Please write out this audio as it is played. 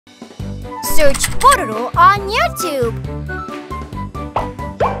Search Pororo on YouTube.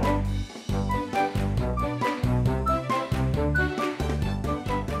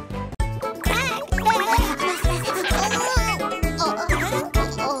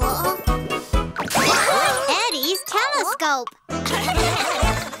 Eddy's telescope.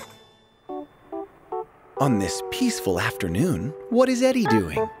 On this peaceful afternoon, what is Eddy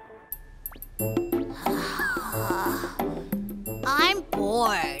doing? I'm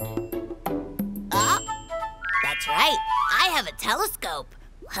bored. That's right. I have a telescope.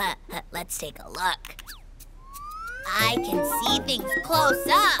 Let's take a look. I can see things close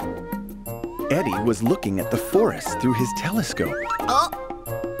up. Eddy was looking at the forest through his telescope. Oh,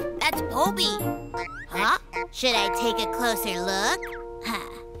 that's Poby. Huh? Should I take a closer look?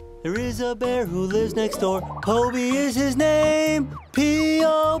 There is a bear who lives next door. Poby is his name.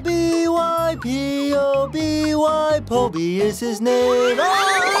 P-O-B-Y, P-O-B-Y. Poby is his name.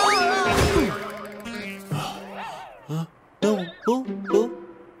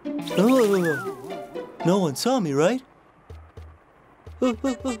 No one saw me, right? My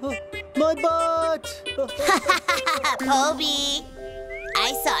butt! Poby,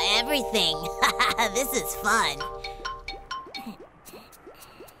 I saw everything. This is fun.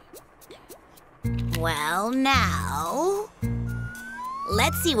 Well, now,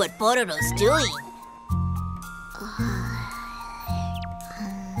 let's see what Pororo's doing.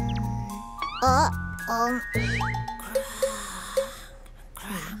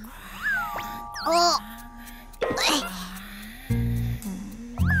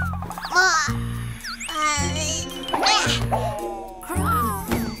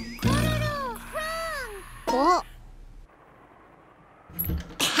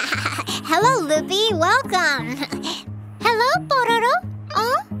 Hello, Loopy. Welcome. Hello, Pororo.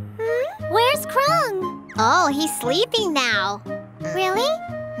 Where's Krung? Oh, he's sleeping now. Really?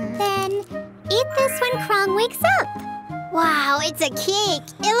 Then eat this when Krung wakes up. Wow, it's a cake.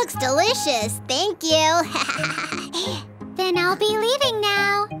 It looks delicious. Thank you. Then I'll be leaving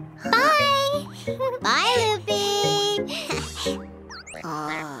now. Bye. Bye, Loopy.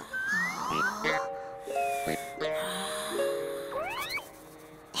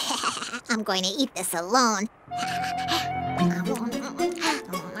 I'm going to eat this alone.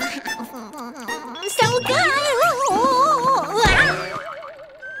 So good!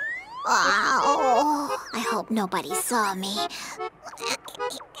 Oh, I hope nobody saw me.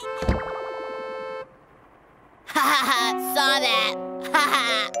 Saw that.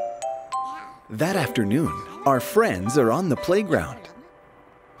 That afternoon, our friends are on the playground.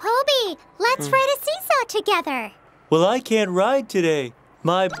 Poby, let's ride a seesaw together. Well, I can't ride today.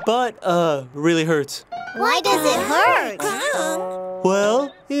 My butt, really hurts. Why does it hurt?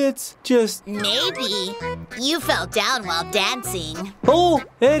 Well, it's just... Maybe you fell down while dancing. Oh,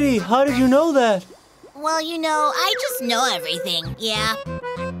 Eddy, how did you know that? Well, you know, I just know everything, yeah.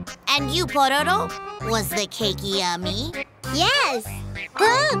 And you, Pororo? Was the cake yummy? Yes.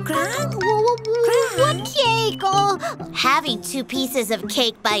 What cake? Oh. Having 2 pieces of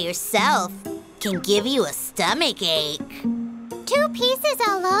cake by yourself can give you a stomach ache. 2 pieces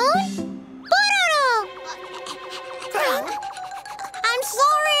alone? Pororo! I'm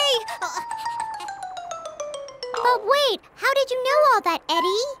sorry! But wait, how did you know all that,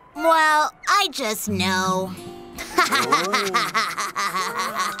 Eddy? Well, I just know.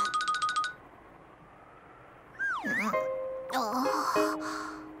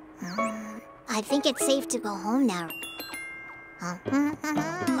 I think it's safe to go home now.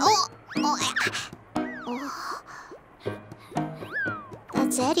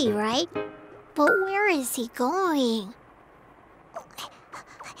 That's Eddy, right? But where is he going?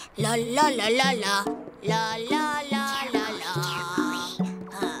 La la la la la. La la la la la.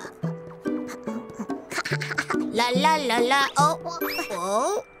 La la la la. Oh.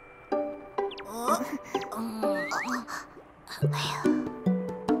 Oh. Oh.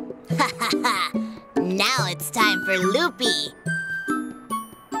 Now it's time for Loopy.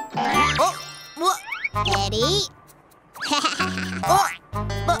 Oh. What? Eddy? Oh.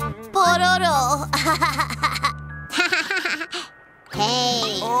 Pororo.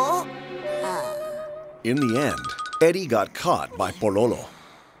 Hey. Oh. In the end, Eddy got caught by Pororo.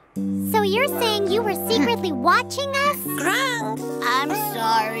 So you're saying you were secretly watching us? I'm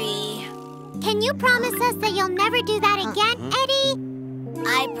sorry. Can you promise us that you'll never do that again, Eddy?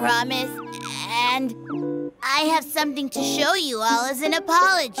 I promise. And I have something to show you all as an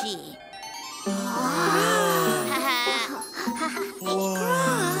apology. Wow,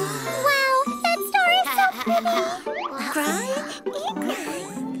 that story's so pretty.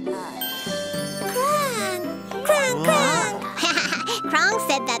 Krung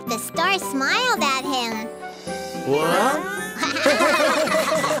said that the stars smiled at him. What?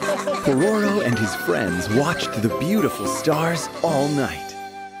 Pororo and his friends watched the beautiful stars all night.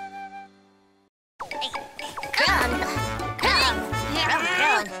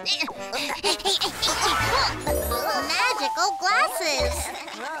 Magical glasses.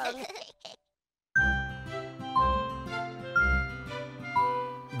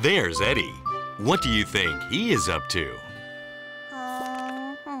 There's Eddy. What do you think he is up to?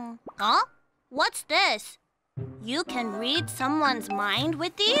 Huh? What's this? You can read someone's mind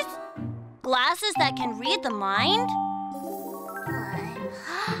with these? Glasses that can read the mind?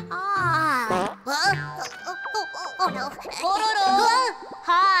 Oh no. Pororo!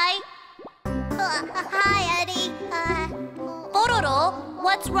 Hi! Hi, Eddy. Pororo,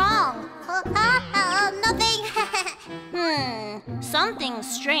 what's wrong? Nothing. Something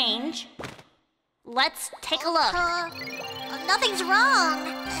strange. Let's take a look. Nothing's wrong.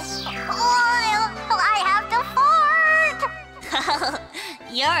 I have to fart.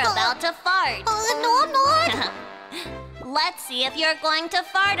 You're about to fart. No, I'm not. Let's see if you're going to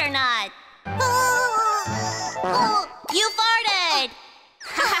fart or not. You farted!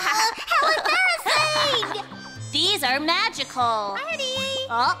 How embarrassing! These are magical. Eddy.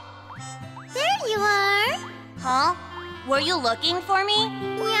 Oh, There you are. huh? Were you looking for me?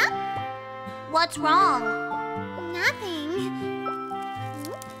 Yeah? What's wrong? Nothing.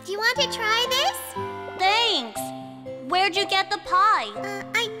 Do you want to try this? Thanks. Where'd you get the pie?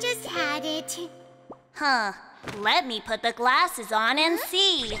 I just had it. Huh. Let me put the glasses on and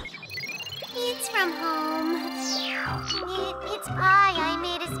see. It's from home. It's pie I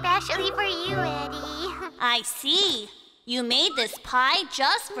made especially for you, Eddy. I see. You made this pie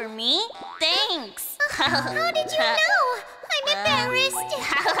just for me? Thanks. How did you know? I'm embarrassed.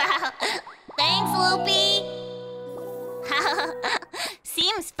 Thanks, Loopy.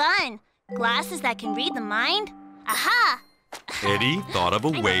 Seems fun. Glasses that can read the mind? Aha! Eddy thought of a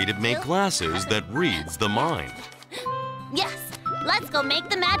way to make glasses that reads the mind. Yes, let's go make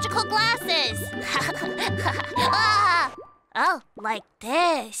the magical glasses. Ah! Oh, like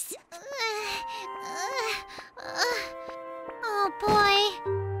this. Oh,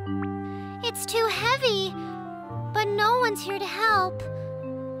 boy. It's too heavy, but no one's here to help.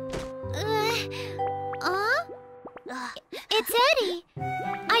 It's Eddy.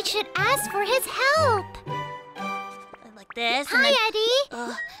 I should ask for his help. Like this. Hi, and Eddy.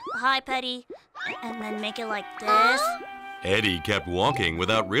 then, hi, Petty. And then make it like this. Eddy kept walking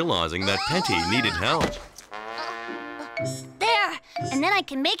without realizing that Petty needed help. There! And then I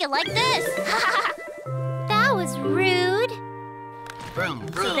can make it like this. That was rude.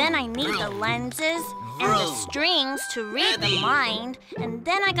 So then I need the lenses and the strings to read the mind. And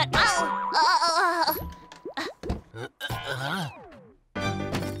then I got...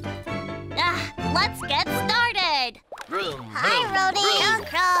 let's get started. Hi, Rhodey.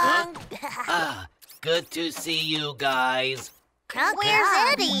 Ah, good to see you guys. Where's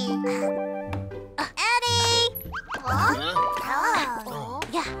Eddy? Eddy! Huh?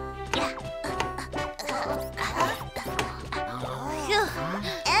 Yeah.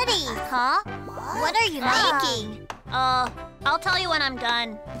 Eddie! Huh? What are you making? I'll tell you when I'm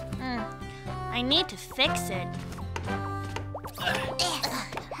done. I need to fix it.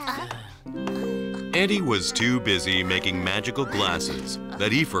 Eddy was too busy making magical glasses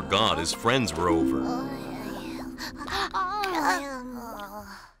that he forgot his friends were over.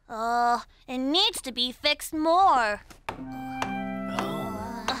 It needs to be fixed more.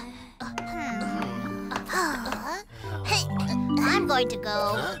 Hey, I'm going to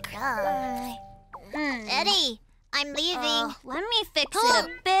go. Eddy, I'm leaving. Let me fix it a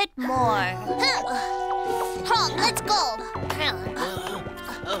bit more. Let's go.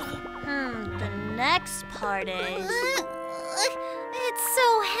 The next part is... It's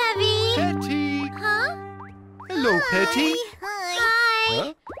so heavy. Petty! Huh? Hello, Petty.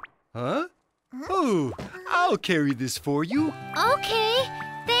 Hi. Huh? Oh, I'll carry this for you. Okay,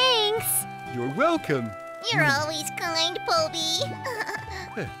 thanks. You're welcome. You're always kind, Poby.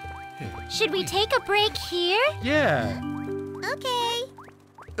 Should we take a break here? Yeah. Okay.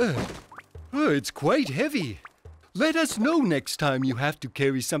 It's quite heavy. Let us know next time you have to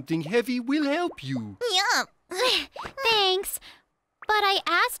carry something heavy. We'll help you. Yeah. Thanks. But I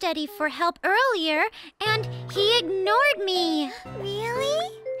asked Eddy for help earlier, and he ignored me.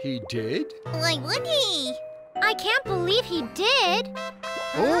 Really? He did? Why would he? I can't believe he did.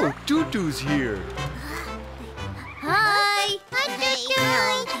 Oh, Tutu's here. Hi. Hi, Tutu.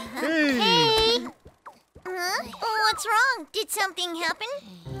 Hey. Hey. What's wrong? Did something happen?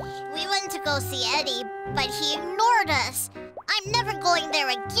 We went to go see Eddy, but he ignored us. I'm never going there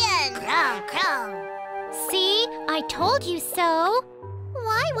again. Krong, krong. See? I told you so.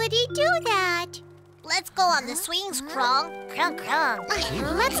 Why would he do that? Let's go on the swings, Krong. Krong, krong.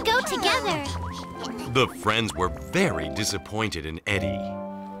 Let's go together. The friends were very disappointed in Eddy.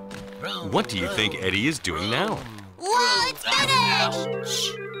 What do you think Eddy is doing now? Whoa, it's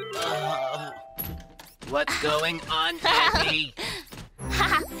finished! What's going on, Eddy?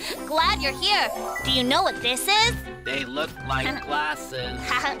 Glad you're here. Do you know what this is? They look like glasses.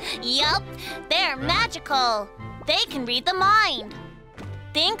 Yup, they're magical. They can read the mind.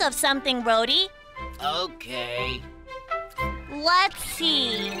 Think of something, Rhodey. Okay. Let's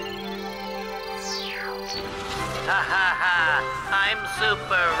see. Ha ha ha! I'm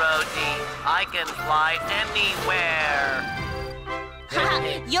Super Rhodey. I can fly anywhere.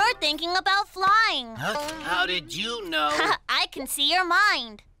 You're thinking about flying. Huh? How did you know? I can see your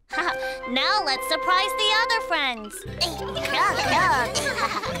mind. Now let's surprise the other friends.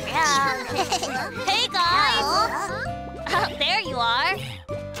 Hey guys! There you are.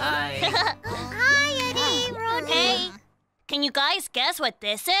 Hi. Hi, Eddy, Rhodey. Hey, can you guys guess what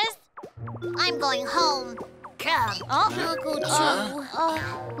this is? I'm going home. Oh, I'll go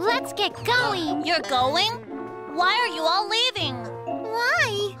too. Let's get going. you're going? Why are you all leaving?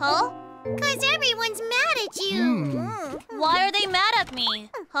 Why? Huh? 'Cause everyone's mad at you. Why are they mad at me?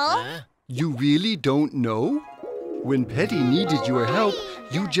 Huh? You really don't know? When Petty needed your help,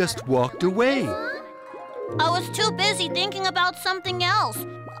 you just walked away. I was too busy thinking about something else.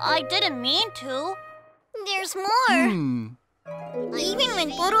 I didn't mean to. There's more. Even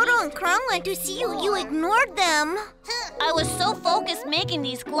when Pororo and Krong went to see you, you ignored them. I was so focused making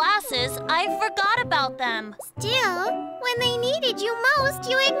these glasses, I forgot about them. Still, when they needed you most,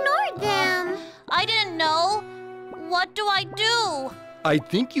 you ignored them. I didn't know. What do I do? I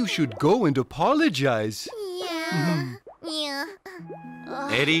think you should go and apologize. Yeah. Yeah.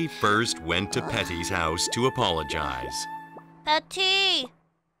 Eddy first went to Petty's house to apologize. Petty!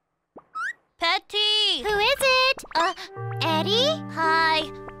 Petty! Who is it? Eddy? Hi.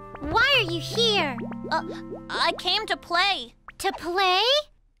 Why are you here? I came to play. To play?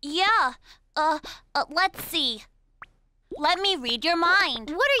 Yeah. Let's see. Let me read your mind.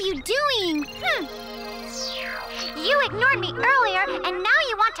 What are you doing? You ignored me earlier, and now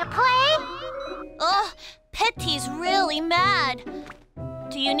you want to play? Petty's really mad.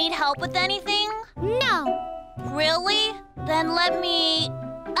 Do you need help with anything? No. Really? Then let me...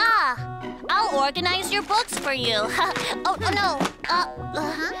 I'll organize your books for you. Oh, no.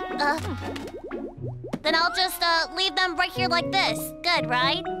 Then I'll just leave them right here like this. Good,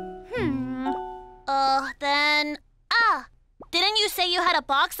 right? Then... didn't you say you had a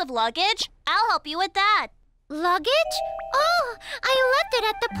box of luggage? I'll help you with that. Luggage? Oh, I left it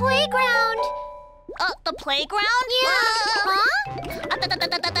at the playground. The playground? Huh?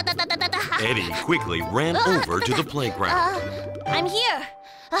 Eddy quickly ran over to the playground. I'm here.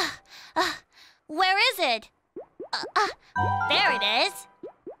 Where is it? There it is.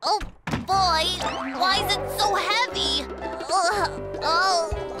 Oh, boy. Why is it so heavy?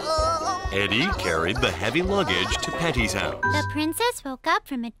 Eddy carried the heavy luggage to Petty's house. The princess woke up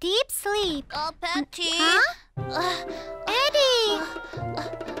from a deep sleep. Oh, Petty. Huh? Eddie!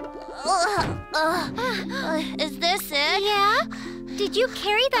 Is this it? Yeah? Did you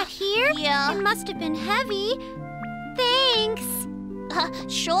carry that here? Yeah. It must have been heavy. Thanks.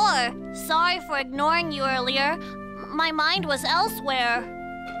 Sure. Sorry for ignoring you earlier. My mind was elsewhere.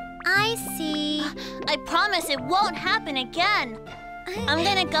 I see. I promise it won't happen again. I'm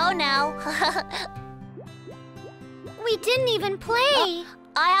gonna go now. We didn't even play.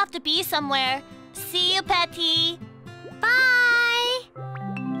 I have to be somewhere. See you, Petty. Bye.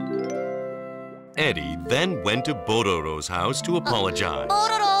 Eddy then went to Pororo's house to apologize.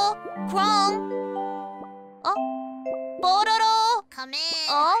 Pororo! Krong! Pororo! Come in.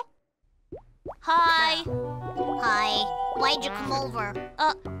 Oh? Hi. Hi. Why'd you come over?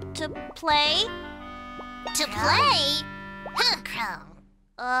 To play? To play?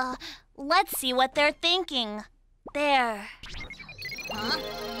 Huh? Let's see what they're thinking. There. Huh?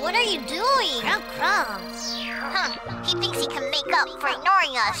 What are you doing? Huh? He thinks he can make up for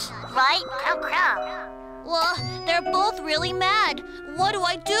ignoring us, right? Well, they're both really mad. What do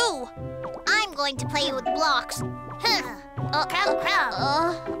I do? I'm going to play with blocks.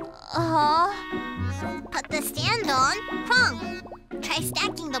 Put the stand on. Krong, try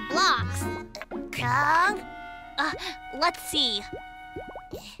stacking the blocks. Krong? Let's see.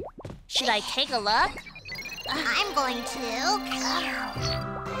 Should I take a look? I'm going to.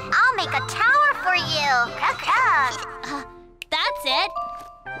 I'll make a tower for you. That's it.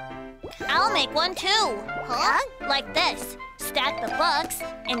 I'll make one too. Huh? Like this. stack the books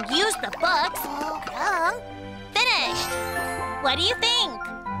and use the books. Finished. What do you think?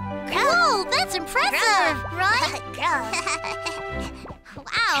 Whoa, that's impressive, right?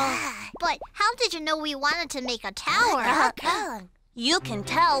 Wow. But how did you know we wanted to make a tower? You can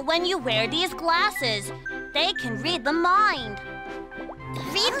tell when you wear these glasses. They can read the mind.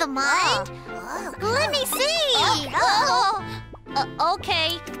 Read the mind? Let me see.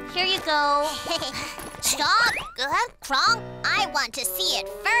 Okay, here you go. Stop! Krong, I want to see it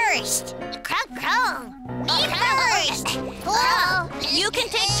first. Krong, me first. You can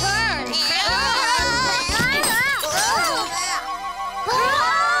take turns.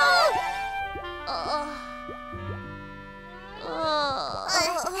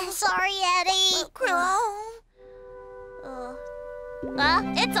 Sorry, Eddy.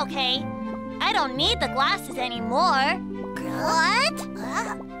 It's okay. I don't need the glasses anymore. What?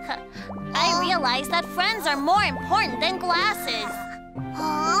 I realized that friends are more important than glasses.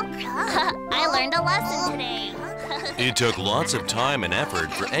 I learned a lesson today. It took lots of time and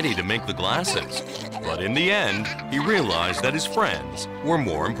effort for Eddy to make the glasses, but in the end, he realized that his friends were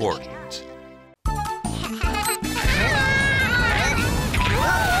more important.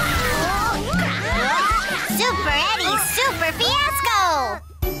 Super Eddy's Super Fiasco!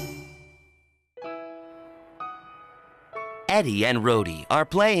 Eddy and Rhodey are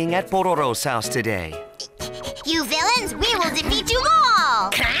playing at Pororo's house today. You villains, we will defeat you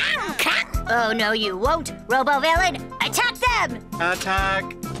all! Oh, no, you won't. Robo-villain, attack them! Attack!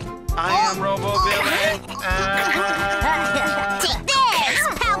 I am Robo-villain! Take this!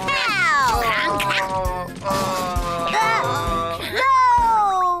 Pow pow!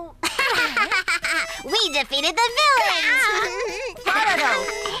 No! We defeated the villains! Pororo!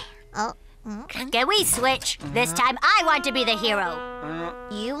 Can we switch? This time I want to be the hero.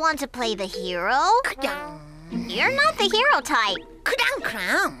 You want to play the hero? You're not the hero type.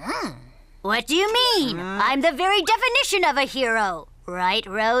 What do you mean? I'm the very definition of a hero. Right,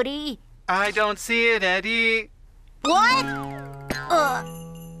 Rhodey? I don't see it, Eddy. What?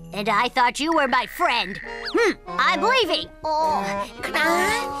 And I thought you were my friend. I'm leaving.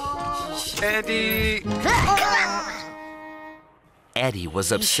 Eddy! Eddy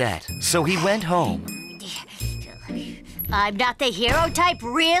was upset, so he went home. I'm not the hero type,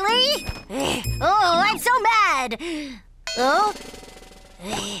 really? Oh, I'm so mad. Oh?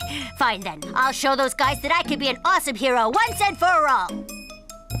 Fine then, I'll show those guys that I can be an awesome hero once and for all.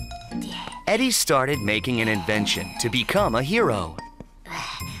 Eddy started making an invention to become a hero.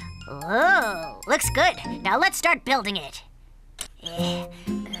 Oh, looks good. Now let's start building it.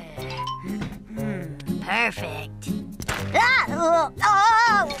 Perfect. Oh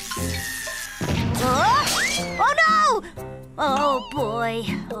no! Oh boy.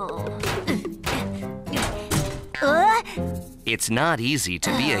 It's not easy to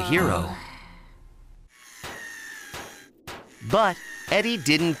be a hero. But Eddy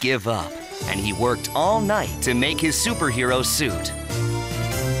didn't give up, and he worked all night to make his superhero suit.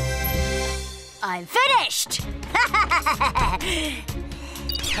 I'm finished!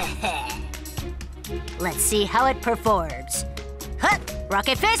 Let's see how it performs.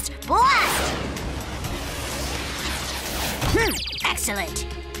 Rocket fist, blast! Excellent.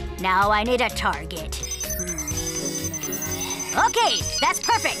 Now I need a target. Okay, that's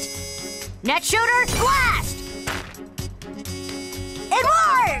perfect. Net shooter, blast! It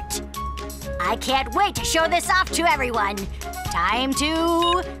worked! I can't wait to show this off to everyone. Time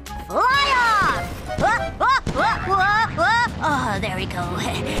to fly off! Oh, there we go.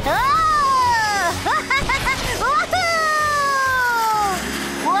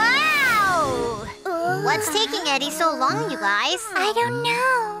 Wow! What's taking Eddy so long, you guys? I don't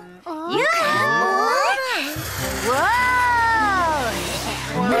know. Whoa!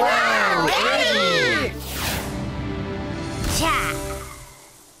 Wow, Eddy! Cha!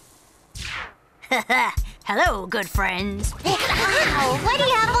 Hello, good friends. Wow, what do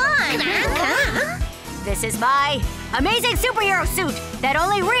you have on? This is my amazing superhero suit that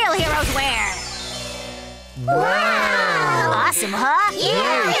only real heroes wear. Wow! Awesome, huh?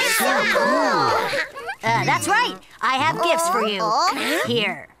 Yeah, it's so cool. That's right. I have gifts for you.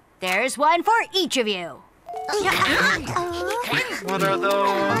 Here, there's one for each of you. What are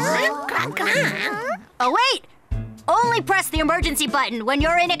those? Oh, wait! Only press the emergency button when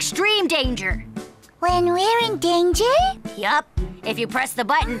you're in extreme danger. When we're in danger? Yup. If you press the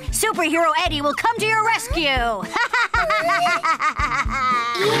button, Superhero Eddy will come to your rescue. Yeah,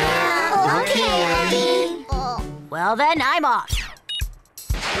 okay, Eddy. Well, then, I'm off.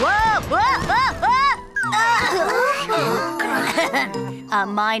 Whoa! A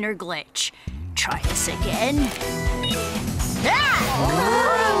minor glitch. Try this again.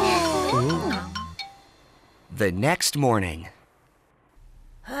 The next morning.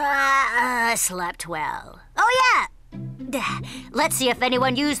 Slept well. Oh, yeah! Let's see if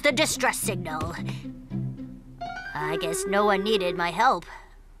anyone used the distress signal. I guess no one needed my help.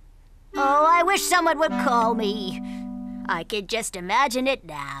 Oh, I wish someone would call me. I could just imagine it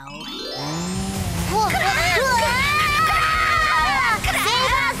now.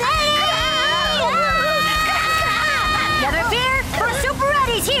 Never fear, for Super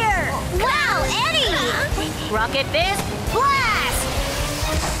Eddy's here! Wow, Eddy! Rocket Fist, blast!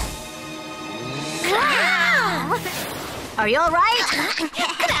 Are you all right?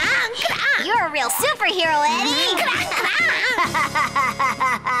 You're a real superhero, Eddy!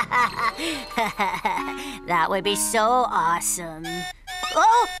 That would be so awesome.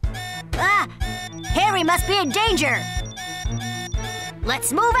 Oh! Ah! Harry must be in danger!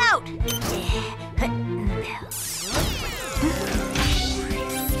 Let's move out!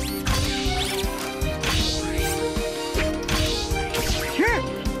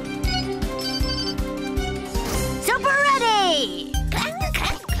 Super Eddy!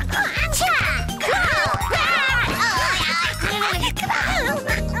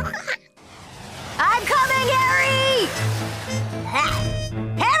 I'm coming, Harry!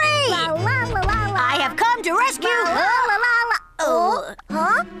 Harry! I have come to rescue... Huh?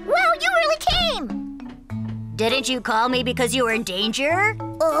 Wow, you really came! Didn't you call me because you were in danger?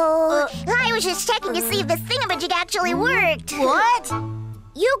 I was just checking to see if this thingamajig actually worked. What?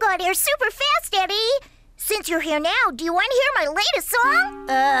 You got here super fast, Eddy. Since you're here now, do you want to hear my latest song?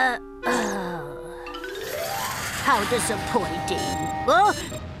 How disappointing. Oh!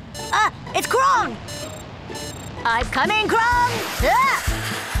 It's Krong! I'm coming, Krong!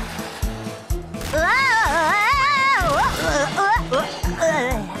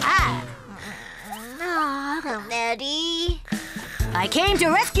 Eddy. I came to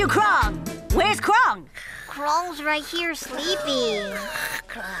rescue Krong. Where's Krong? Krong's right here sleeping.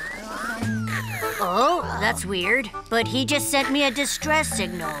 Oh, that's weird. But he just sent me a distress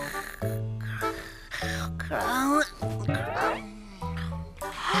signal.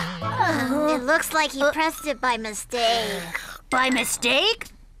 It looks like he pressed it by mistake. By mistake?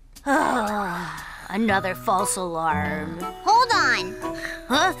 Another false alarm. Hold on.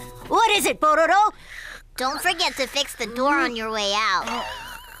 Huh? What is it, Pororo? Don't forget to fix the door on your way out.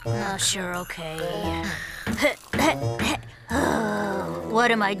 Oh, sure, okay.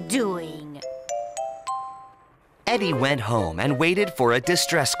 What am I doing? Eddy went home and waited for a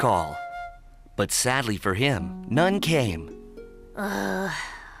distress call. But sadly for him, none came.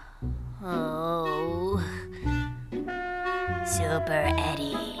 Super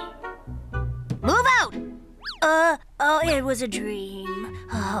Eddy. Move out! It was a dream.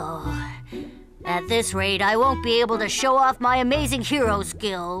 Oh. At this rate, I won't be able to show off my amazing hero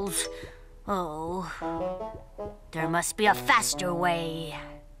skills. Oh. There must be a faster way.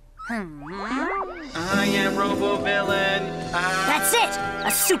 I am Robo-Villain. That's it!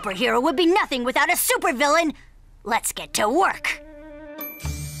 A superhero would be nothing without a supervillain. Let's get to work.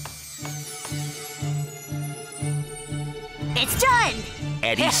 It's done!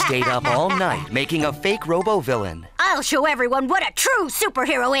 Eddy stayed up all night making a fake robo-villain. I'll show everyone what a true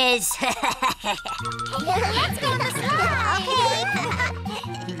superhero is. Let's go to school.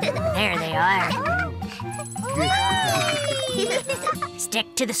 Okay. There they are.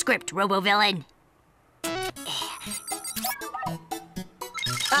 Stick to the script, robo-villain.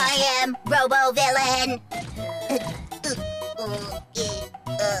 I am Robo-Villain.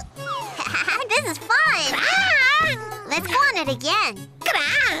 This is fun. Let's go on it again.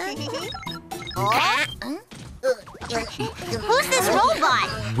 Who's this robot?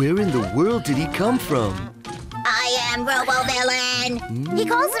 Where in the world did he come from? I am Robo-Villain. He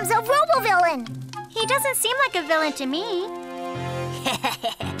calls himself Robo-Villain. He doesn't seem like a villain to me.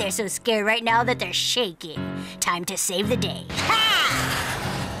 They're so scared right now that they're shaking. Time to save the day.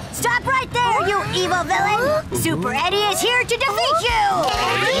 Ha! Stop right there, you evil villain! Super Eddy is here to defeat you!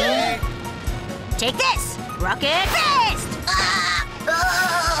 Take this, Rocket Fist!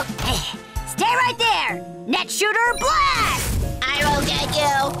 Stay right there! Net shooter blast! I will get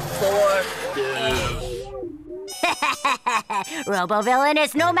you. Robo-villain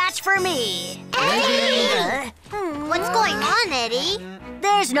is no match for me. Eddy! What's going on, Eddy?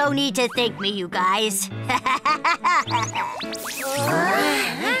 There's no need to thank me, you guys.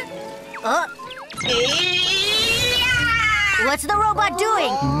 What's the robot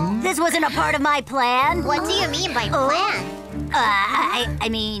doing? This wasn't a part of my plan. What do you mean by plan? I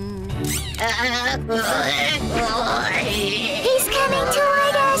mean... He's coming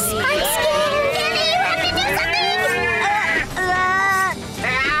toward us. I'm scared. Eddy, you have to do something.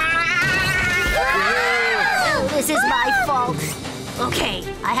 is my fault. Okay,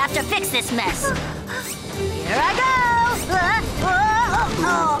 I have to fix this mess. Here I go!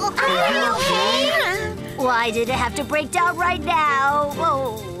 Are you okay? Why did it have to break down right now?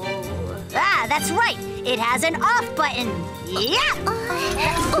 Oh. Ah, that's right. It has an off button. Yeah!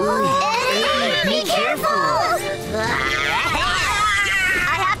 Be careful!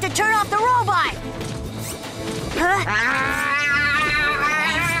 I have to turn off the robot.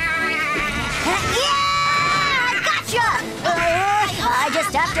 Yeah! Gotcha! I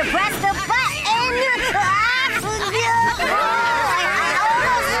just have to press the button.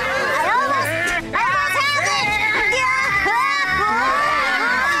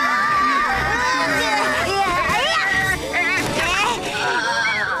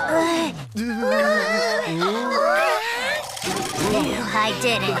 I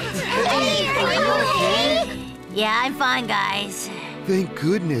did it. Are you okay? Yeah, I'm fine, guys. Thank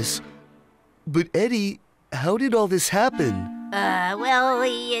goodness. But Eddy, how did all this happen? Well,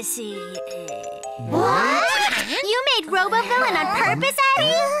 you see... What? You made Robo-Villain on purpose,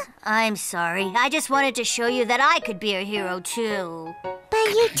 Eddy? I'm sorry. I just wanted to show you that I could be a hero, too. But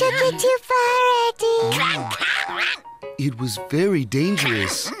you took it too far, Eddy. It was very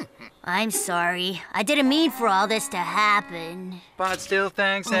dangerous. I'm sorry. I didn't mean for all this to happen. But still,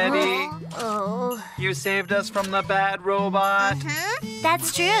 thanks, Eddy. Oh. You saved us from the bad robot.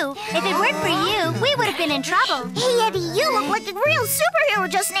 That's true. If it weren't for you, we would have been in trouble. Hey, Eddy, you look like a real superhero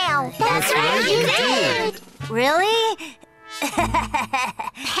just now. That's right, you did. Really?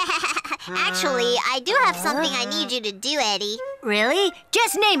 Actually, I do have something I need you to do, Eddy. Really?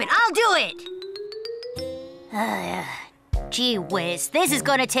 Just name it. I'll do it. Gee whiz, this is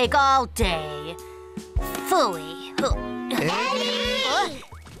gonna take all day. Phooey.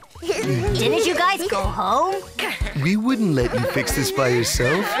 Didn't you guys go home? We wouldn't let you fix this by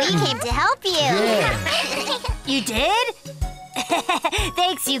yourself. We came to help you. Yeah. You did?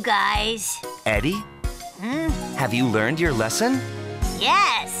 Thanks, you guys. Eddy, have you learned your lesson?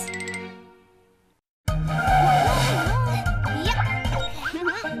 Yes.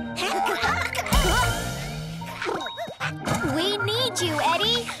 We need you,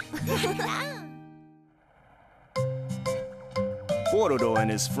 Eddy. Pororo and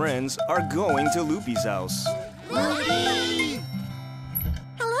his friends are going to Loopy's house. Loopy!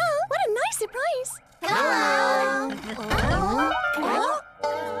 Hello, what a nice surprise. Hello.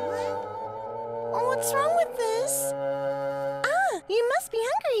 What's wrong with this? You must be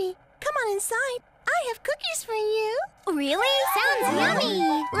hungry. Come on inside. I have cookies for you. Really? Sounds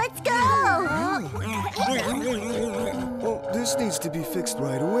yummy. Let's go. Oh, this needs to be fixed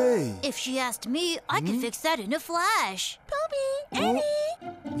right away. If she asked me, I could fix that in a flash. Poby, Eddy.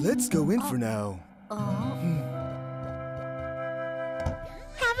 Let's go in for now.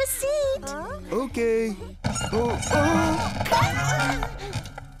 Have a seat. Okay.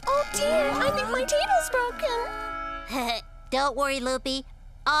 Oh dear, I think my table's broken. Don't worry, Loopy.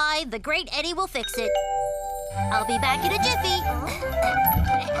 I, the great Eddy, will fix it. I'll be back in a jiffy.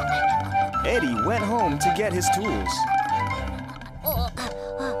 Eddy went home to get his tools.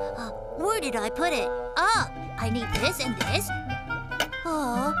 Where did I put it? I need this and this.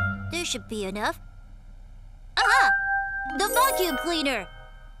 Oh, there should be enough. The vacuum cleaner.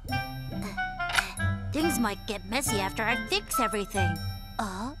 Things might get messy after I fix everything.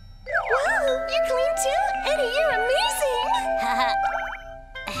 Wow, you clean too? Eddy, you're amazing.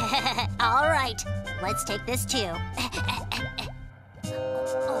 All right, let's take this too.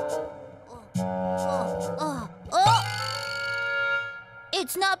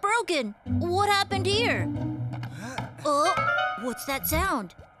 It's not broken. What happened here? What's that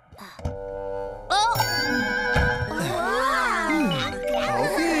sound? All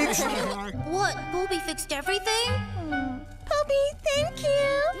fixed. What? Poby fixed everything? Poby, thank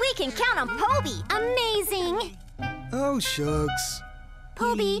you. We can count on Poby. Amazing. Oh, shucks.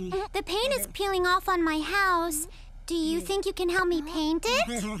 Poby, the paint is peeling off on my house. Do you think you can help me paint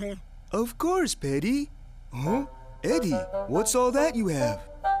it? Of course, Petty. Huh? Eddy, what's all that you have?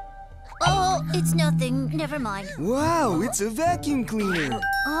 Oh, it's nothing. Never mind. Wow, it's a vacuum cleaner.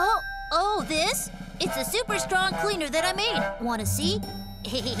 Oh, this? It's a super strong cleaner that I made. Want to see?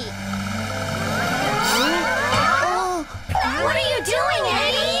 What are you doing,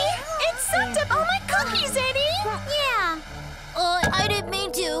 Eddy? It sucked up all my cookies, Eddy. Yeah. I didn't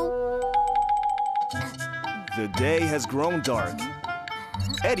mean to. The day has grown dark.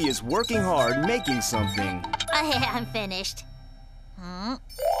 Eddy is working hard making something. I'm finished.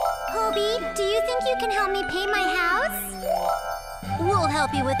 Poby, do you think you can help me paint my house? We'll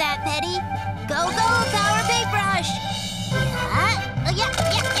help you with that, Petty. Go, Power Paintbrush! Yeah.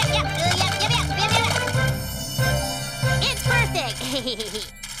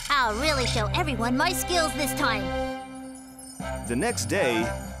 I'll really show everyone my skills this time. The next day,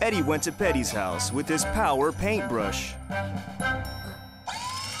 Eddy went to Petty's house with his power paintbrush.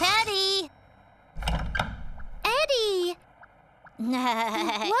 Petty! Eddy!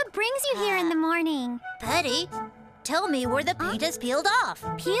 What brings you here in the morning? Petty, tell me where the paint is peeled off.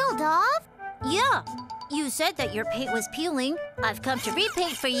 Peeled off? Yeah, you said that your paint was peeling. I've come to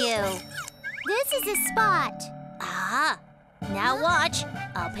repaint for you. This is a spot. Ah, now watch.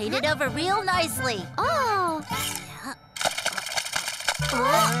 I'll paint it over real nicely. Oh!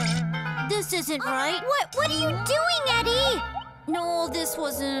 This isn't right. What are you doing, Eddy? No, this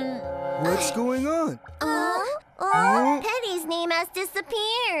wasn't... What's going on? Petty's name has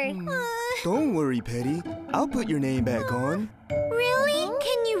disappeared. Don't worry, Petty. I'll put your name back on. Really?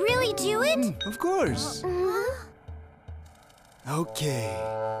 Can you really do it? Of course. Okay.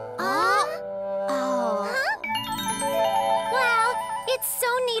 Well, it's so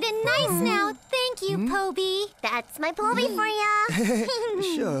neat and nice now. Thank you, Poby. That's my Poby for ya.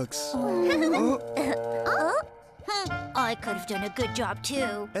 Shucks. I could have done a good job,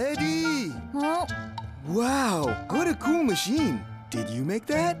 too. Eddie! Oh, Wow, what a cool machine. Did you make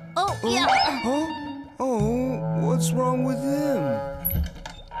that? oh yeah. Huh? Oh, what's wrong with him?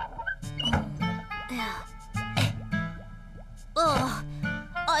 Oh,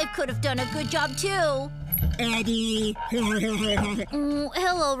 I could have done a good job, too. Eddy. Hello,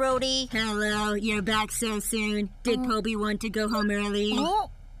 Rhodey. Hello, you're back so soon. Did Poby want to go home early? Oh,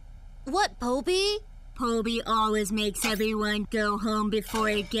 what, Poby? Poby always makes everyone go home before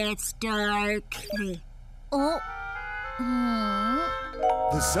it gets dark. Oh.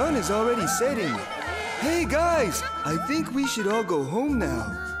 The sun is already setting. Hey guys, I think we should all go home now.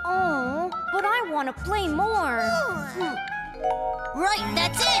 Oh, but I want to play more. Right,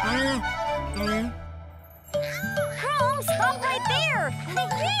 that's it. Chrome, stop right there.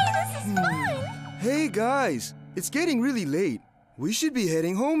 Hey, this is fun. Hey guys, it's getting really late. We should be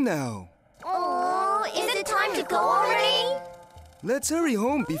heading home now. Oh, is it time to go already? Let's hurry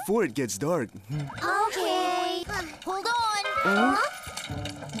home before it gets dark. Okay. Hold on.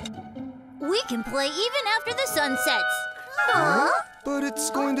 We can play even after the sun sets. But it's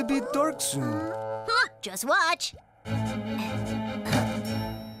going to be dark soon. Just watch.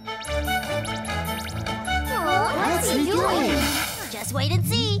 What's he doing? Just wait and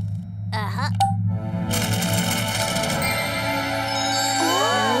see.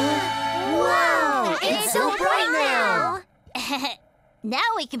 Wow, it's so bright now.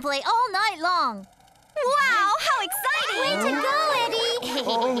 Now we can play all night long. Wow, how exciting! Way to go, Eddy!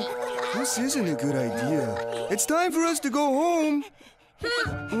 Oh, this isn't a good idea. It's time for us to go home.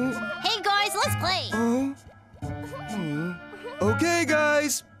 Hey guys, let's play. Okay,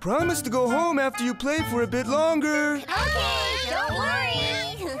 guys. Promise to go home after you play for a bit longer. Okay, don't worry.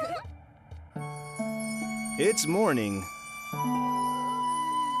 It's morning.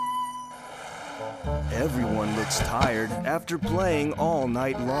 Everyone looks tired after playing all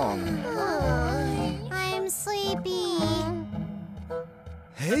night long. I'm sleepy.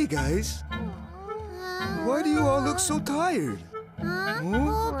 Hey, guys. Why do you all look so tired?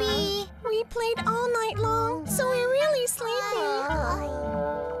 Poby, we played all night long, so we're really sleepy.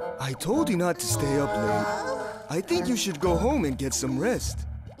 I told you not to stay up late. I think you should go home and get some rest.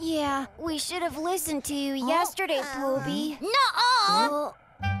 Yeah, we should have listened to you yesterday, Poby. Nuh-uh!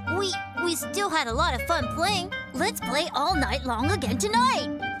 We still had a lot of fun playing. Let's play all night long again tonight.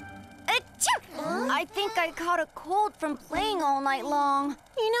 I think I caught a cold from playing all night long.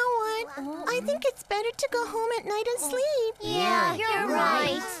 You know what? I think it's better to go home at night and sleep. Yeah, you're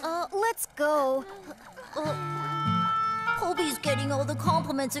right. Let's go. Poby's getting all the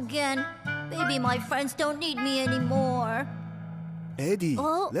compliments again. Maybe my friends don't need me anymore. Eddie,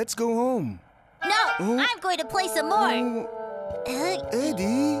 let's go home. No, I'm going to play some more.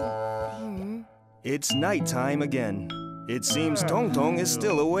 Eddie? It's nighttime again. It seems Tong Tong is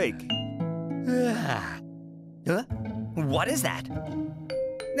still awake. What is that?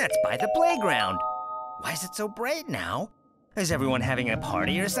 That's by the playground. Why is it so bright now? Is everyone having a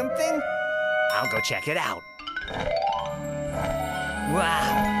party or something? I'll go check it out.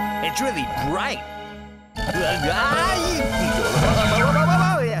 Wow, it's really bright.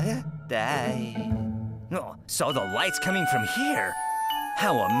 Oh, so the light's coming from here.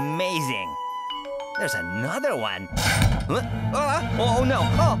 How amazing. There's another one. Oh no.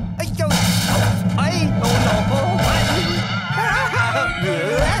 Oh no.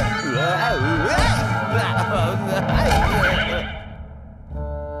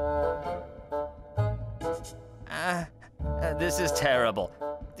 This is terrible.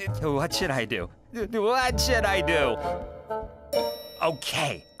 What should I do? What should I do?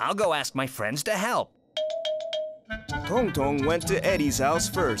 Okay, I'll go ask my friends to help. Tong Tong went to Eddy's house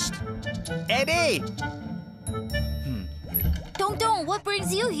first. Eddy! Dong Dong, what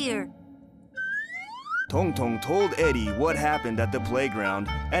brings you here? Tong Tong told Eddy what happened at the playground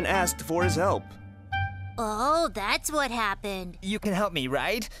and asked for his help. Oh, that's what happened. You can help me,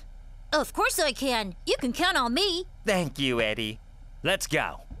 right? Of course I can. You can count on me. Thank you, Eddy. Let's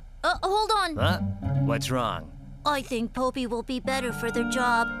go. Hold on. Huh? What's wrong? I think Poby will be better for the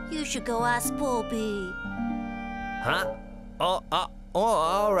job. You should go ask Poby. Huh?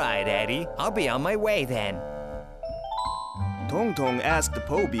 All right, Eddy. I'll be on my way then. Tong Tong asked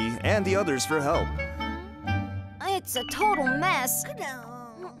Poby and the others for help. It's a total mess.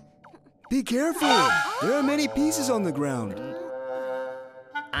 Be careful! There are many pieces on the ground.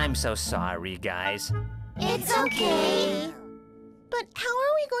 I'm so sorry, guys. It's okay. But how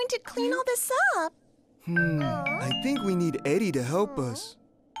are we going to clean all this up? I think we need Eddy to help us.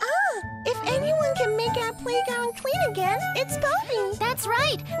 If anyone can make our playground clean again, it's Poby. That's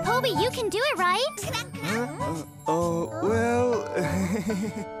right. Poby, you can do it, right? Well...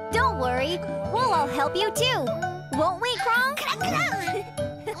 Don't worry. We'll all help you too. Won't we, Krong?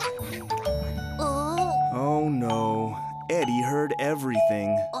 Oh no, Eddy heard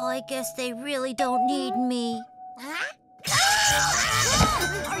everything. I guess they really don't need me.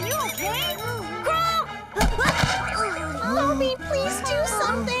 Are you okay? Poby, please do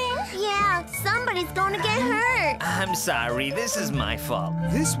something. Yeah, somebody's gonna get hurt. I'm sorry, this is my fault.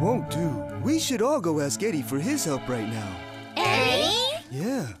 This won't do. We should all go ask Eddy for his help right now. Eddy?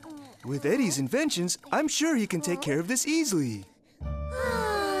 Yeah. With Eddy's inventions, I'm sure he can take care of this easily.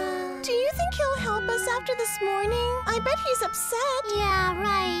 Do you think he'll help us after this morning? I bet he's upset. Yeah,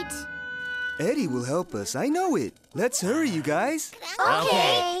 right. Eddy will help us, I know it. Let's hurry, you guys.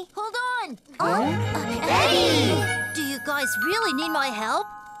 Okay. Hold on. Eddy! Do you guys really need my help?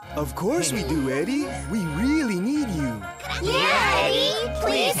 Of course we do, Eddy. We really need you. Yeah, Eddy!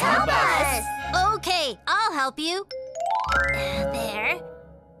 Please help us! Okay, I'll help you. There.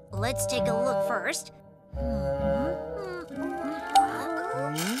 Let's take a look first.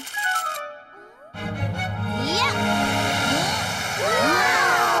 Yep!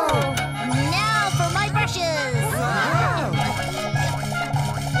 Wow! Now for my brushes!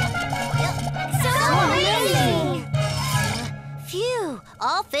 So amazing! Phew,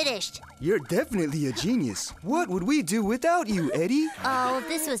 all finished. You're definitely a genius. What would we do without you, Eddy? Oh,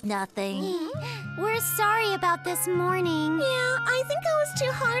 this was nothing. We're sorry about this morning. Yeah, I think I was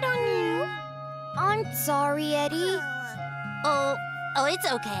too hard on you. I'm sorry, Eddy. Oh, it's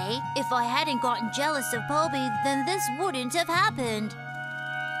okay. If I hadn't gotten jealous of Poby, then this wouldn't have happened.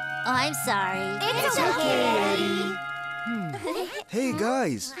 I'm sorry. It's okay, Eddy. Hey,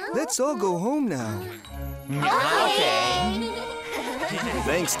 guys, let's all go home now. Okay.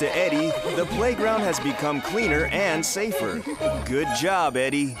 Thanks to Eddy, the playground has become cleaner and safer. Good job,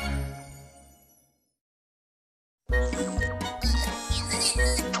 Eddy.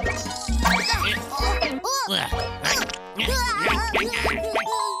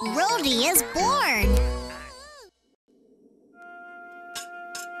 Rody is born.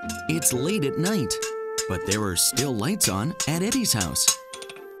 It's late at night, but there are still lights on at Eddy's house.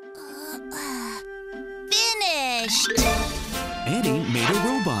 Finished! Eddy made a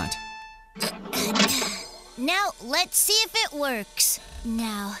robot. Now, let's see if it works.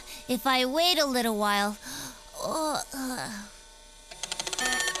 Now, if I wait a little while...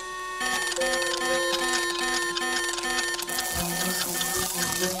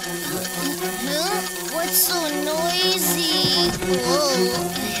 What's so noisy?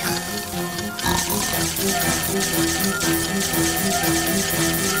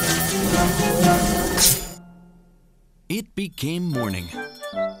 It became morning.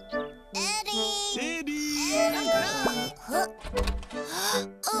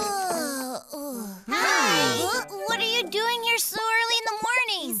 Hi! What are you doing here so early in the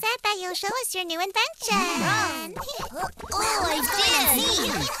morning? You said that you'll show us your new invention. I did!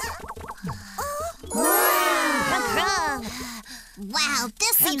 Wow,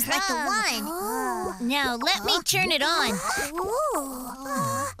 this seems like the one. Now, let me turn it on.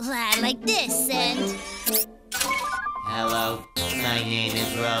 Like this, and... Hello, my name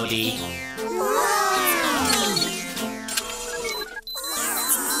is Rody.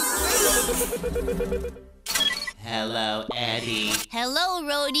 Hello, Eddy. Hello,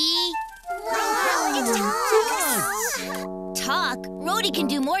 Rody. Talk? Rody can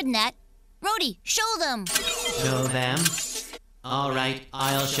do more than that. Rody, show them. Show them? All right,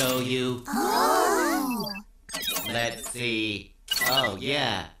 I'll show you. Let's see. Oh,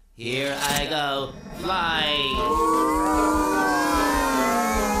 yeah. Here I go. Fly!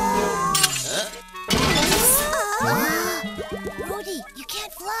 Eddy, you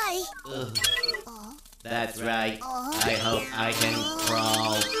can't fly. That's right. I hope I can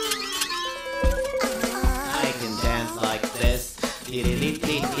crawl. I can dance like this.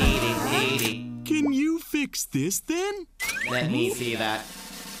 Can you fix this then? Let me see that.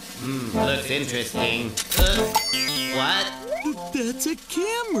 Looks interesting. What? That's a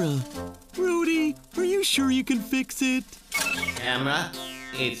camera. Rody, are you sure you can fix it? Camera?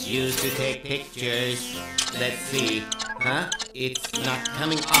 It's used to take pictures. Let's see. Huh? It's not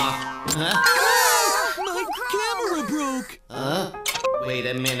coming off. Huh? My camera broke. Wait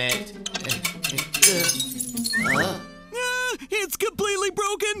a minute. It's completely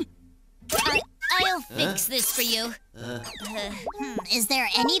broken. I'll fix this for you. Is there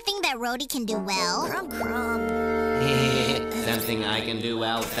anything that Rody can do well? Something I can do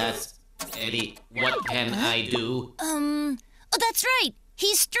well. That's Eddy. What can I do? Oh, that's right.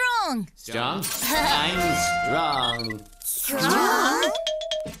 He's strong. Strong? I'm strong. Strong?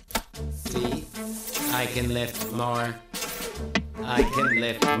 See? I can lift more. I can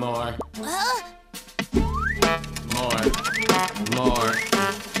lift more. More,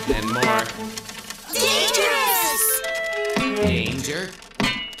 and more. Dangerous! Danger?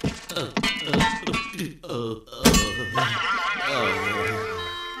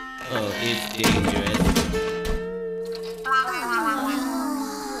 It's dangerous.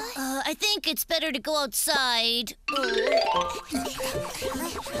 I think it's better to go outside.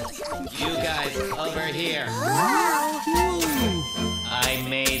 You guys, over here. I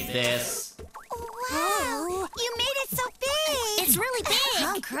made this. Wow! You made it so big! It's really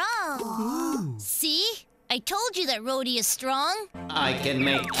big! Crumb. See? I told you that Rody is strong. I can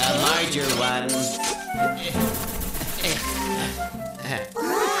make a larger one.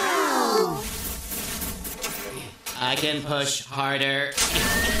 Wow! I can push harder.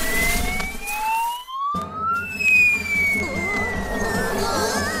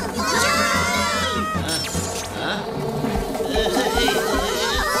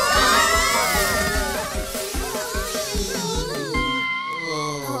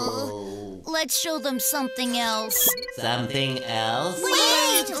 Let's show them something else. Something else?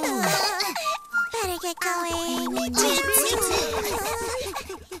 Wait! Better get going.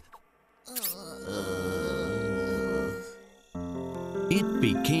 It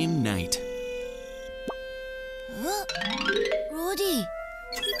became night. Rody,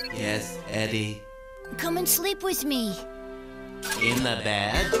 Yes, Eddy. come and sleep with me. In the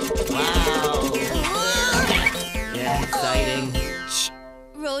bed? Wow! Yeah, exciting. Shh.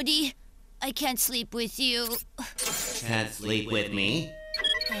 Rody, I can't sleep with you. Can't sleep with me?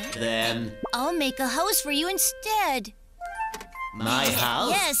 Then I'll make a house for you instead. my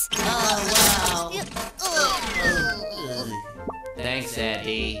house? Yes. Oh, wow. Thanks,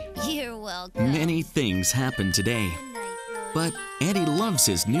 Eddy. You're welcome. Many things happened today, but Eddy loves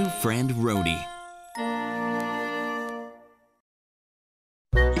his new friend Rody.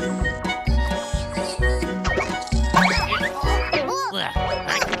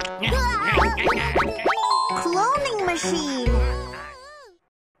 Cloning machine!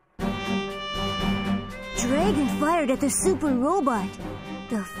 Dragon fired at the super robot.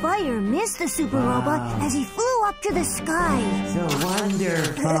 The fire missed the super robot as he flew up to the sky. So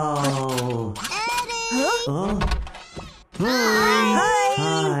wonderful. Eddy! Oh. Hi!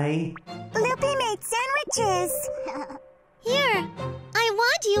 Hi. Loopy made sandwiches. Here, I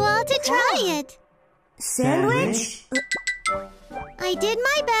want you all to try it. Sandwich? I did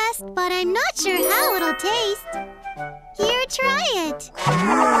my best, but I'm not sure how it'll taste. Here, try it.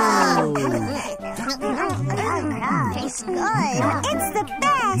 Tastes good. It's the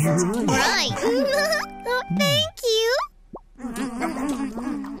best. Right. Thank you.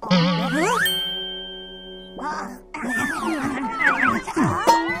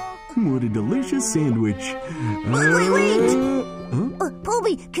 What a delicious sandwich. Wait!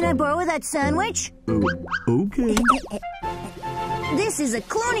 Poby, can I borrow that sandwich? Okay. This is a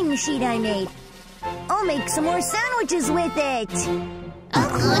cloning machine I made. I'll make some more sandwiches with it. A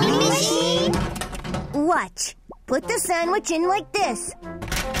cloning machine? Watch. Put the sandwich in like this.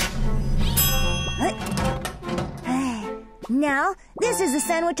 Now, this is the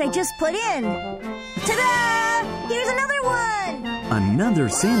sandwich I just put in. Ta-da! Here's another one! Another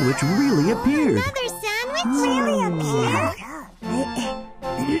sandwich really appeared. Another sandwich? Really appeared?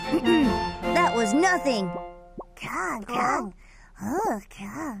 That was nothing.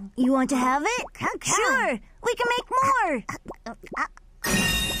 You want to have it? Sure, we can make more.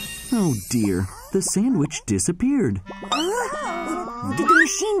 Oh dear, the sandwich disappeared. Did the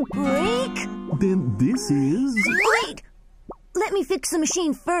machine break? Then this is... Wait! Let me fix the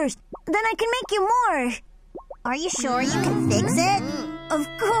machine first. Then I can make you more. Are you sure you can fix it? Of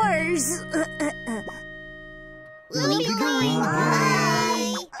course. We'll be going.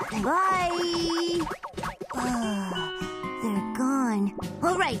 Bye. Bye. They're gone.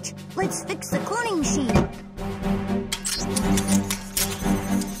 All right, let's fix the cloning machine.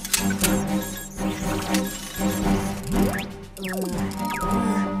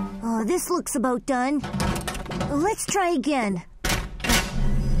 Oh, this looks about done. Let's try again.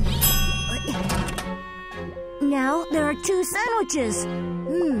 Now there are 2 sandwiches.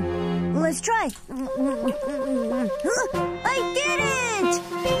 Let's try. I did it!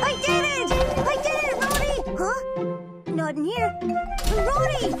 I did it! I did it, Rody! Huh? Not in here.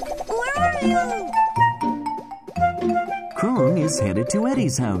 Rody, where are you? Krong is headed to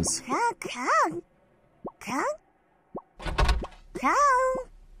Eddy's house. Krong? Krong? Krong?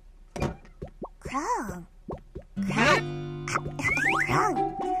 Krong? Krong? Krong?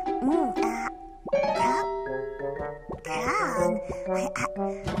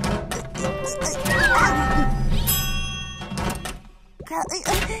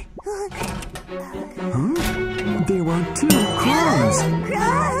 Huh? There were 2 Krongs.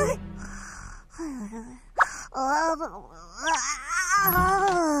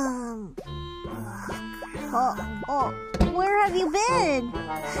 Where have you been?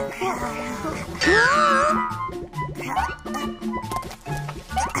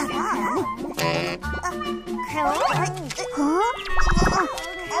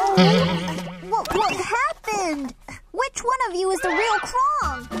 What happened? Which one of you is the real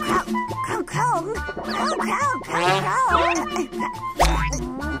Krong?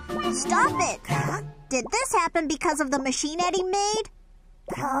 Stop it! Did this happen because of the machine Eddy made?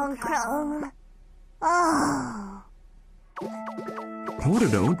 Oh.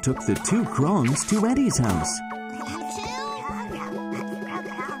 Pororo took the 2 Krongs to Eddy's house.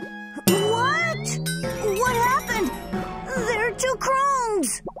 What? What happened? There are 2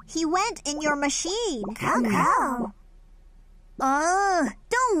 Krongs. He went in your machine.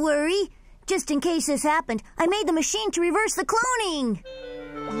 Don't worry. Just in case this happened, I made the machine to reverse the cloning.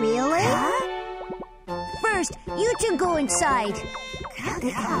 Really? First, you 2 go inside.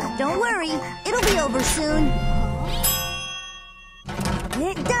 Don't worry, it'll be over soon.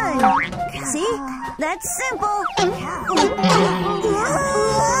 Done. See? That's simple.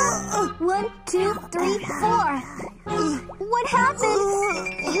 1, 2, 3, 4. What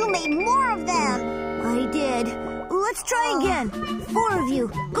happened? You made more of them. I did. Let's try again. 4 of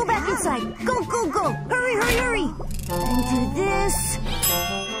you. Go back inside. Go. Hurry. And do this.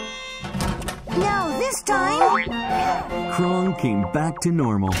 Now this time... Krong came back to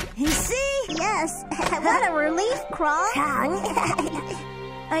normal. You see? Yes. What a relief, Krong.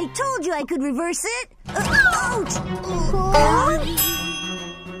 I told you I could reverse it. Ouch!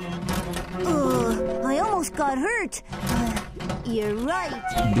 I almost got hurt. You're right.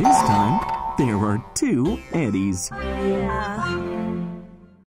 This time, there were 2 Eddys. Yeah.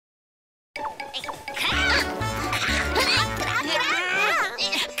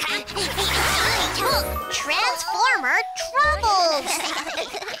 Transformer Troubles!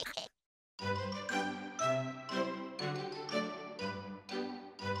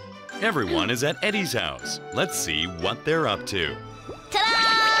 Everyone is at Eddy's house. Let's see what they're up to.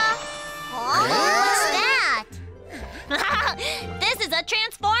 Ta-da! What's that? This is a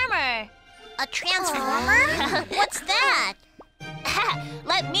transformer. A transformer? What's that?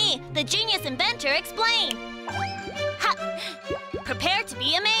 Let me, the genius inventor, explain. Prepare to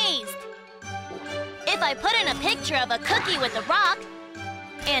be amazed. If I put in a picture of a cookie with a rock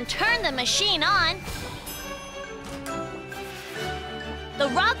and turn the machine on, the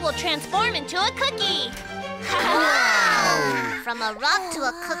rock will transform into a cookie. Wow! From a rock to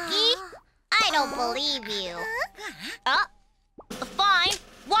a cookie? I don't believe you. Fine.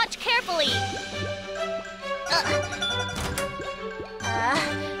 Watch carefully.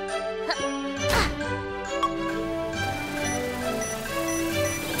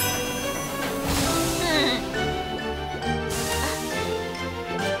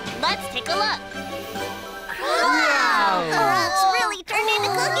 Let's take a look. Wow! Rocks really turned into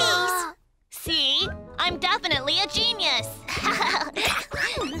cookies. See? I'm definitely a genius.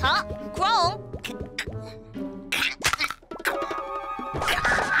 Krong?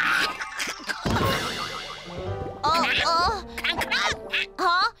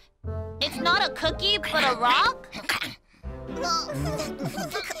 It's not a cookie, but a rock?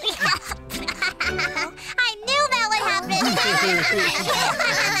 I knew that would happen.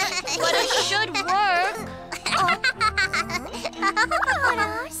 But it should work.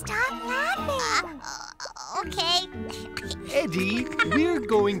 Stop laughing. Okay. Eddy, we're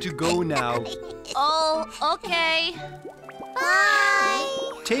going to go now. Oh, okay. Bye.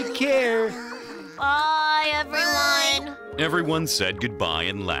 Take care. Bye, everyone. Everyone said goodbye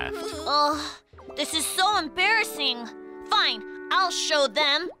and left. Oh, this is so embarrassing. Fine, I'll show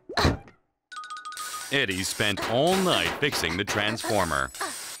them. Eddy spent all night fixing the transformer.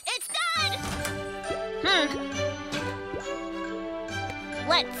 It's done!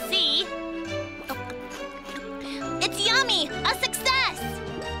 Let's see. It's yummy! A success!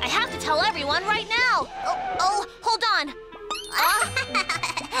 I have to tell everyone right now. Oh, hold on.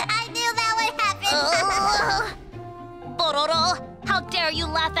 I knew that would happen. Pororo, how dare you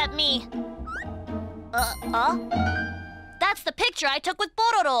laugh at me? That's the picture I took with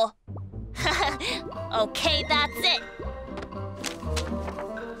Pororo. Okay, that's it.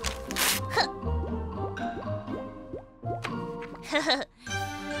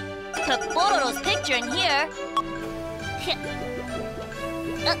 Put Pororo's picture in here.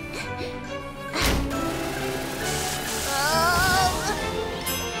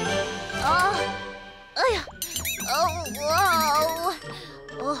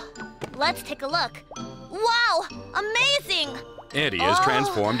 Let's take a look. Wow, amazing! Eddy is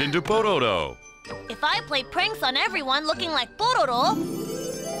transformed into Pororo. If I play pranks on everyone looking like Pororo...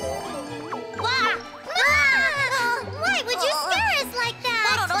 Wah! Why would you scare us like that?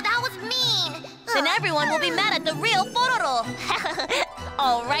 Pororo, that was mean! Then everyone will be mad at the real Pororo.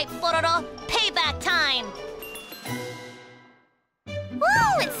 All right, Pororo, payback time!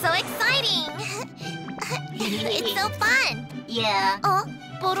 Woo, it's so exciting! It's so fun! Yeah.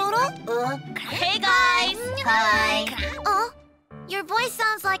 Pororo? Hey, guys! Hi! Your voice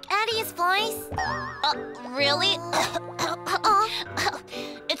sounds like Eddy's voice. Really?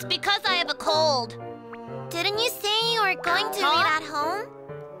 It's because I have a cold. Didn't you say you were going to read at home?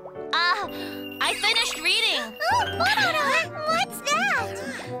 I finished reading. Pororo, what's that?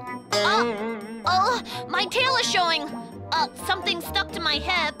 My tail is showing. Something stuck to my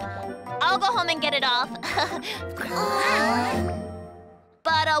hip. I'll go home and get it off.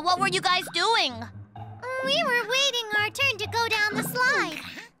 But what were you guys doing? We were waiting our turn to go down the slide.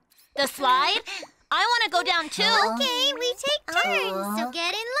 The slide? I want to go down too. Okay, we take turns, so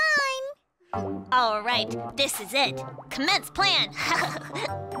get in line. All right, this is it. Commence plan.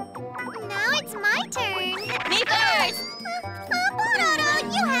 Now it's my turn. Me first. Pororo,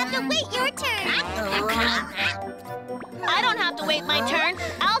 you have to wait your turn. I don't have to wait my turn.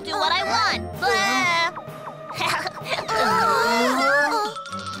 I'll do what I want.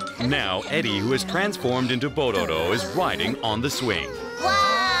 Now Eddy, who is transformed into Pororo, is riding on the swing.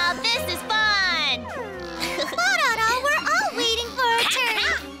 Wow, this is fun! Pororo, we're all waiting for our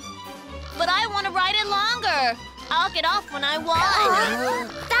turn. But I want to ride it longer. I'll get off when I want.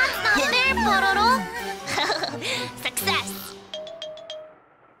 That's not fair, Pororo. Success!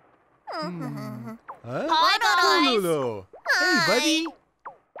 Hi, guys! Hey, buddy!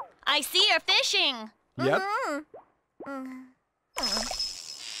 I see you're fishing. Yep.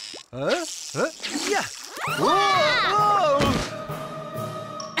 Yeah!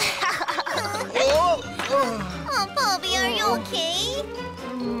 Poby, are you okay?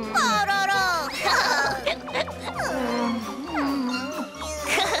 Pororo!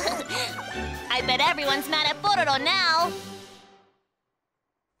 I bet everyone's mad at Pororo now.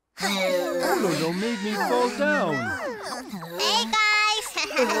 Pororo made me fall down. Hey, guys!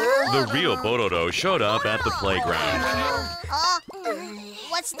 The real Pororo showed up at the playground.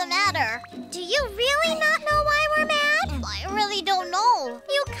 What's the matter? Do you really not know why we're mad? I really don't know.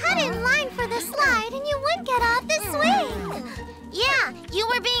 You cut in line for the slide and you wouldn't get off the swing. Yeah, you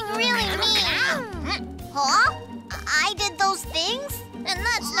were being really mean. Huh? I did those things? And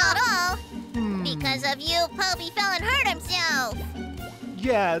that's not all. Because of you, Poby fell and hurt himself.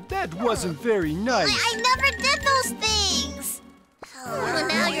 Yeah, that wasn't very nice. I never did those things. Well,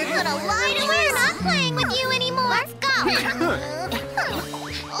 now you're gonna lie to us. We're not playing with you anymore. Let's go.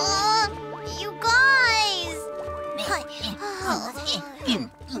 You guys.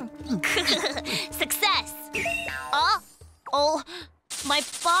 Success. My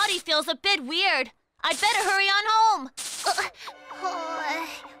body feels a bit weird. I'd better hurry on home.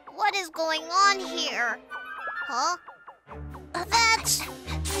 What is going on here? Huh? That's...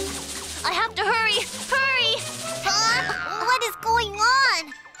 I have to hurry! Hurry! Huh? What is going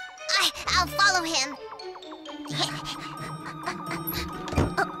on? I'll follow him.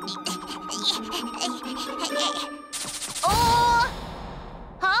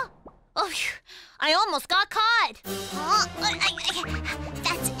 Huh? Oh, phew. I almost got caught.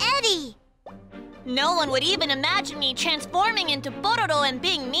 That's Eddy. No one would even imagine me transforming into Pororo and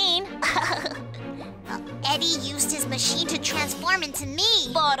being mean. Eddy used his machine to transform into me.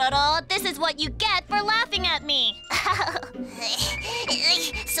 Pororo, this is what you get for laughing at me.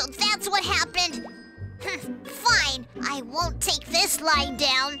 So that's what happened? Fine, I won't take this lying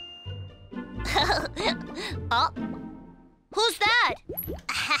down. Oh, who's that?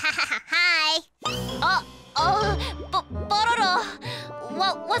 Hi. Pororo,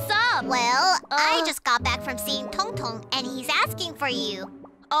 what's up? Well, I just got back from seeing Tong Tong, and he's asking for you.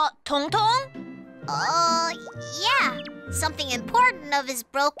 Tong Tong? Yeah. Something important of his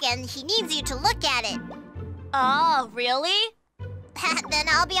broke, and he needs you to look at it. Oh, really? Then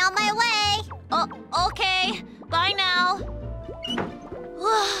I'll be on my way. Okay. Bye now.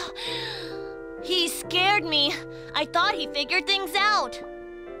 He scared me. I thought he figured things out.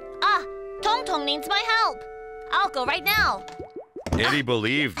 Tong Tong needs my help. I'll go right now. Eddy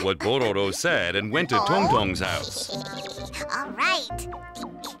believed what Pororo said and went to Tong Tong's house. All right.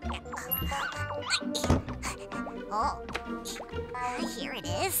 Here it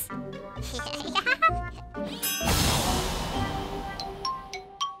is.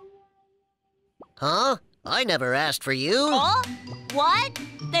 Huh? I never asked for you. Oh? What?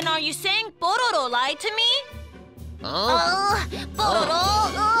 Then are you saying Pororo lied to me? Pororo!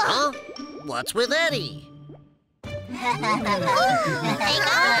 Huh? What's with Eddy? Hey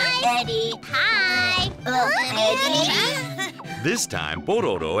guys! Eddy! Hi! Eddy! This time,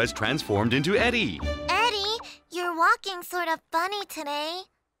 Pororo has transformed into Eddy. Eddie, you're walking sort of funny today.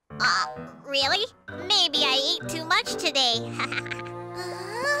 Really? Maybe I ate too much today.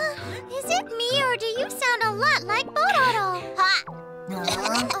 Is it me or do you sound a lot like Pororo?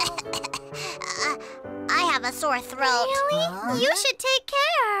 I have a sore throat. Really? You should take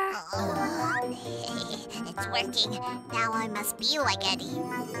care. It's working. Now I must be like Eddy.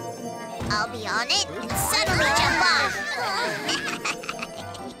 I'll be on it and suddenly jump off.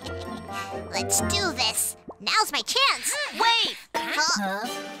 Let's do this. Now's my chance. Wait!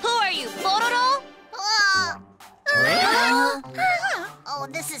 Who are you, Pororo? Oh,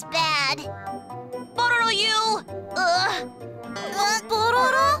 this is bad. Pororo, you!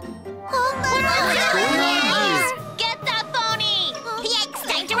 Pororo? Please, get that phony! Yikes,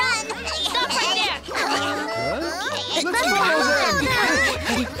 time to run! Stop right there!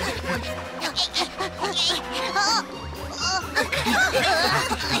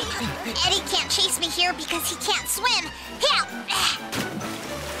 Eddy can't chase me here because he can't swim.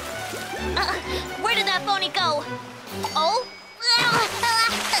 Where did that phony go? Oh?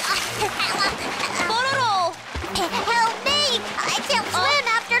 Pororo! Help me! I can't swim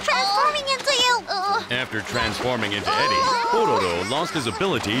after transforming into you! After transforming into Eddy, Pororo lost his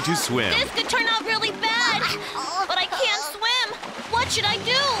ability to swim. This could turn out really bad! But I can't swim! What should I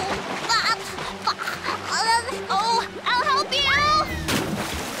do? I'll help you!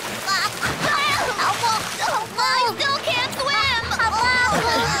 I still can't swim!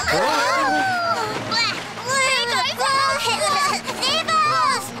 Hey guys, save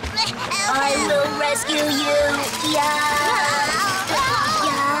us! I will rescue you!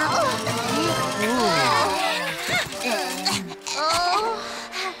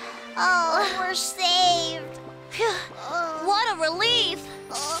 We're saved. What a relief!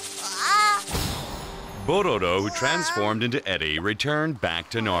 Pororo, who transformed into Eddy, returned back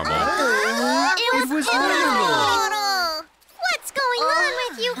to normal. It was Pororo! What's going on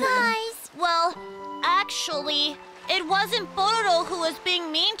with you guys? Well, actually, it wasn't Pororo who was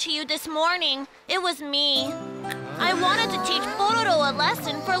being mean to you this morning. It was me. I wanted to teach Pororo a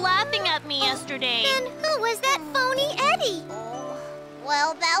lesson for laughing at me yesterday. Then who was that phony Eddy?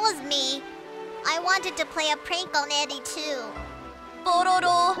 Well, that was me. I wanted to play a prank on Eddy, too.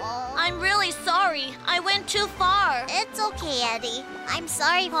 Pororo, I'm really sorry. I went too far. It's okay, Eddy. I'm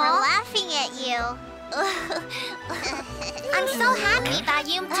sorry for laughing at you. I'm so happy that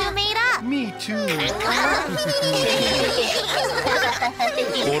you two made up. Me too.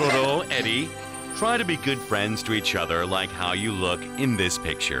 Pororo, Eddy, try to be good friends to each other like how you look in this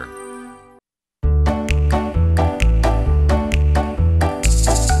picture.